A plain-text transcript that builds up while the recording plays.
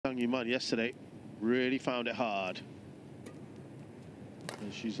Iman yesterday really found it hard.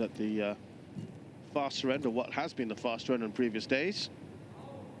 And she's at the faster end, or what has been the faster end in previous days.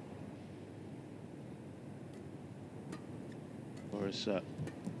 Whereas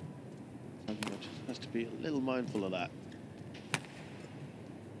has to be a little mindful of that.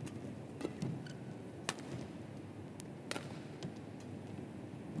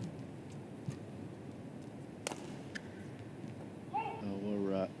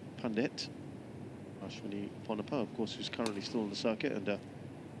 Our pundit, Ashwini Ponapa, of course, who's currently still on the circuit, and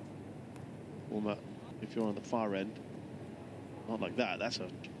former, if you're on the far end, not like that, that's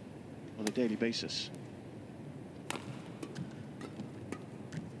on a daily basis.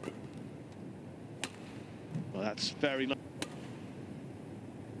 Well, that's very nice.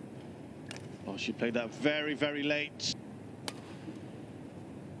 Oh, she played that very, very late.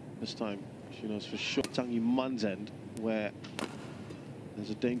 This time, she knows for sure Zhang Iman's end, where there's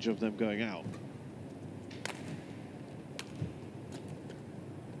a danger of them going out.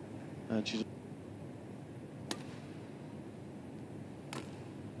 And she's...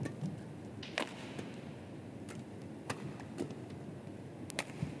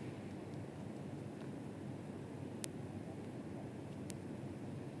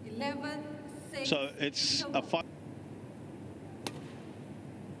 So it's a fight.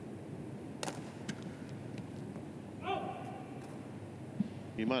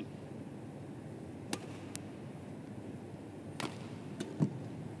 Iman.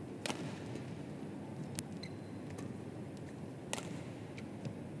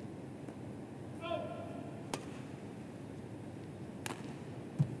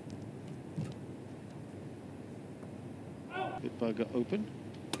 Bitburger open.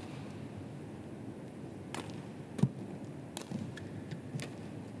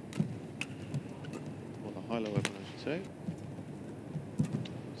 Or the high-low open, I should say.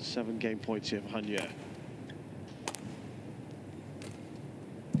 7 game points here for Hanya.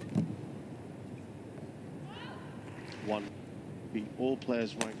 One. Beat all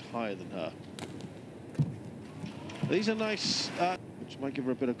players ranked higher than her. These are nice, which might give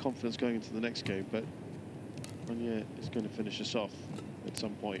her a bit of confidence going into the next game, but Hanya is going to finish us off at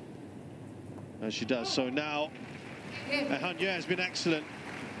some point. As she does. So now, Hanya has been excellent.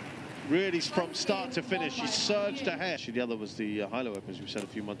 Really, from start to finish, she surged ahead. The other was the high-low open, as we said a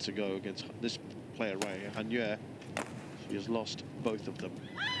few months ago, against this player, Ray Hanya. She has lost both of them.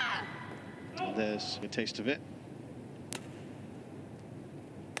 And there's a taste of it.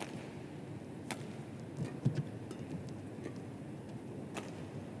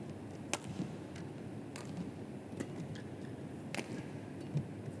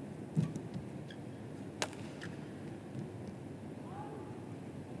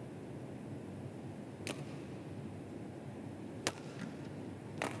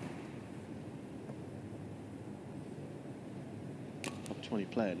 Top 20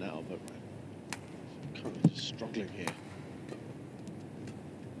 player now, but currently just struggling here.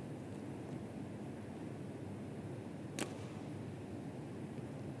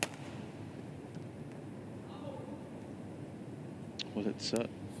 Well, it's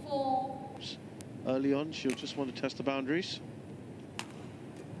early on, she'll just want to test the boundaries.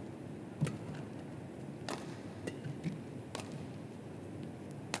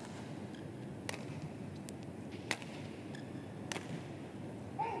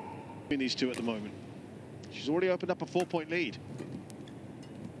 These two at the moment. She's already opened up a 4-point lead.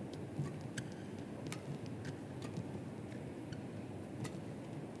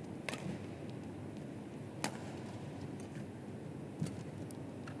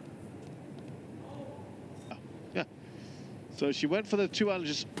 Yeah. So she went for the two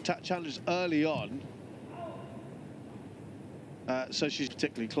challenges early on. So she's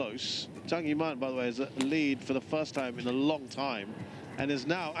particularly close. Zhang Iman, by the way, is a lead for the first time in a long time, and is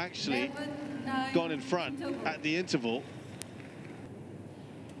now actually gone in front at the interval.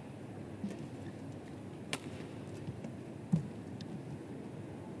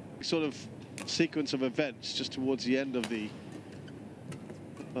 Sort of sequence of events just towards the end of the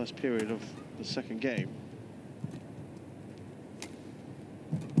first period of the second game.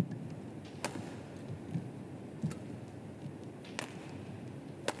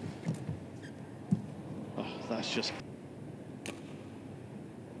 Oh, that's just...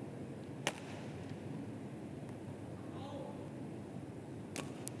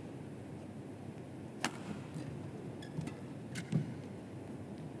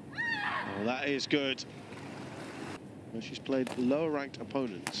 That is good. Well, she's played lower-ranked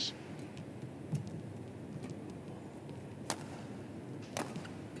opponents.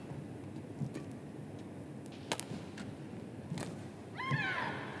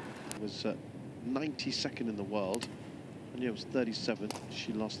 was 92nd in the world. Hanya was 37th.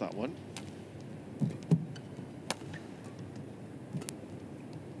 She lost that one.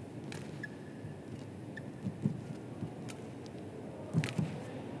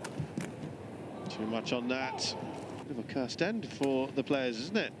 Too much on that. Bit of a cursed end for the players,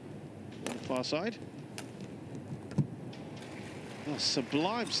 isn't it? On the far side. Oh,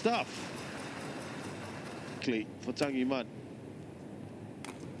 sublime stuff. For Zhang.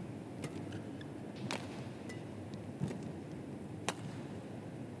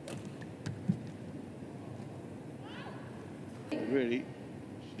 Really,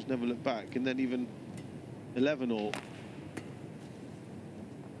 she's never looked back, and then even 11 all.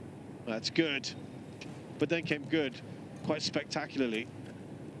 That's good, but then came good, quite spectacularly.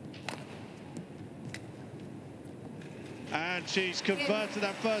 And she's converted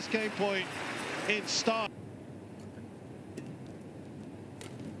that first game point in style.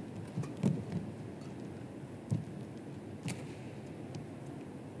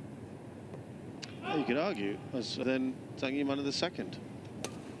 You could argue, as then Zhang in the second.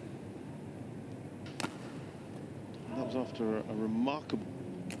 That was after a remarkable.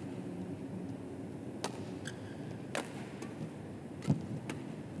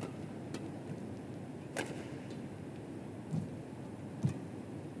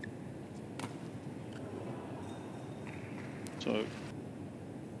 So.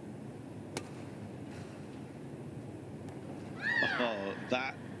 Oh,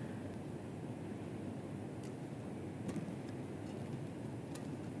 that.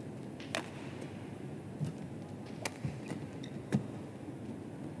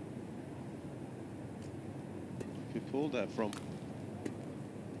 Pulled there from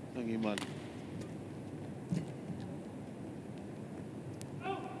Zhang.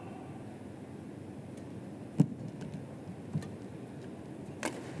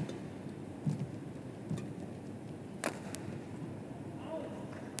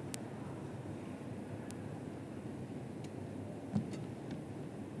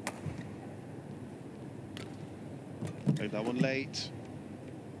 Played that one late.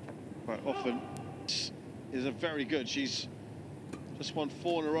 Quite often. Is a very good. She's just won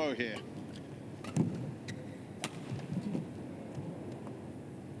 4 in a row here.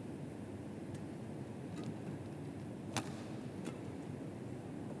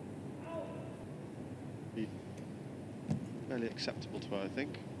 Be fairly acceptable to her, I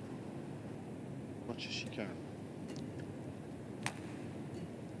think. Much as she can.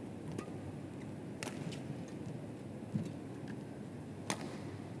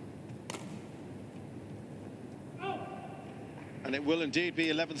 And it will indeed be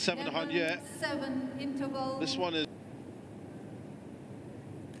 11-7 to Hanya. This one is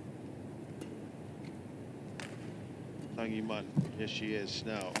Zhang. Yes, she is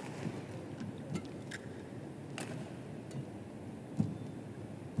now.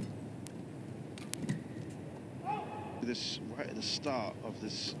 This right at the start of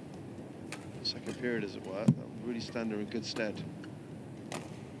this second period, as it were, that will really stand her in good stead.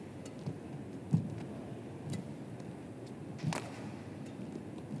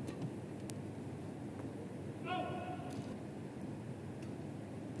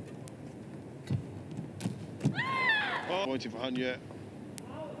 Pointing for Hanya.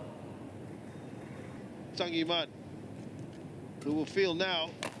 Zhang, who will feel now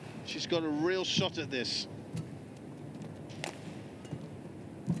she's got a real shot at this.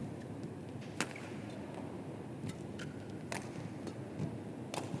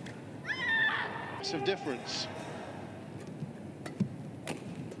 Massive difference.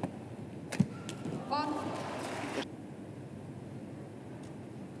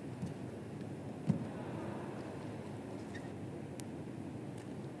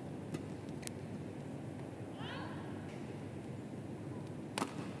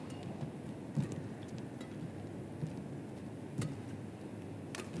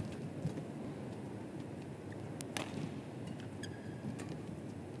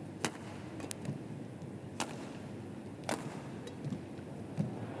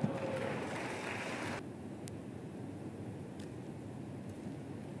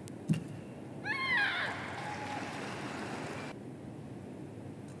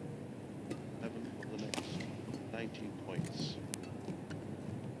 Points.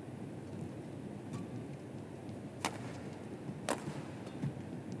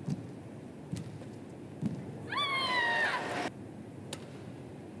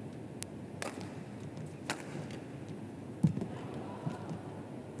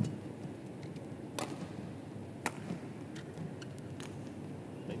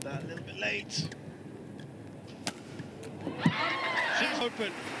 Make that a little bit late. She's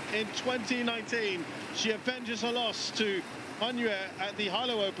open. in 2019. She avenges her loss to Hanyue at the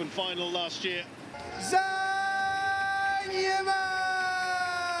Hilo Open final last year. Zhang!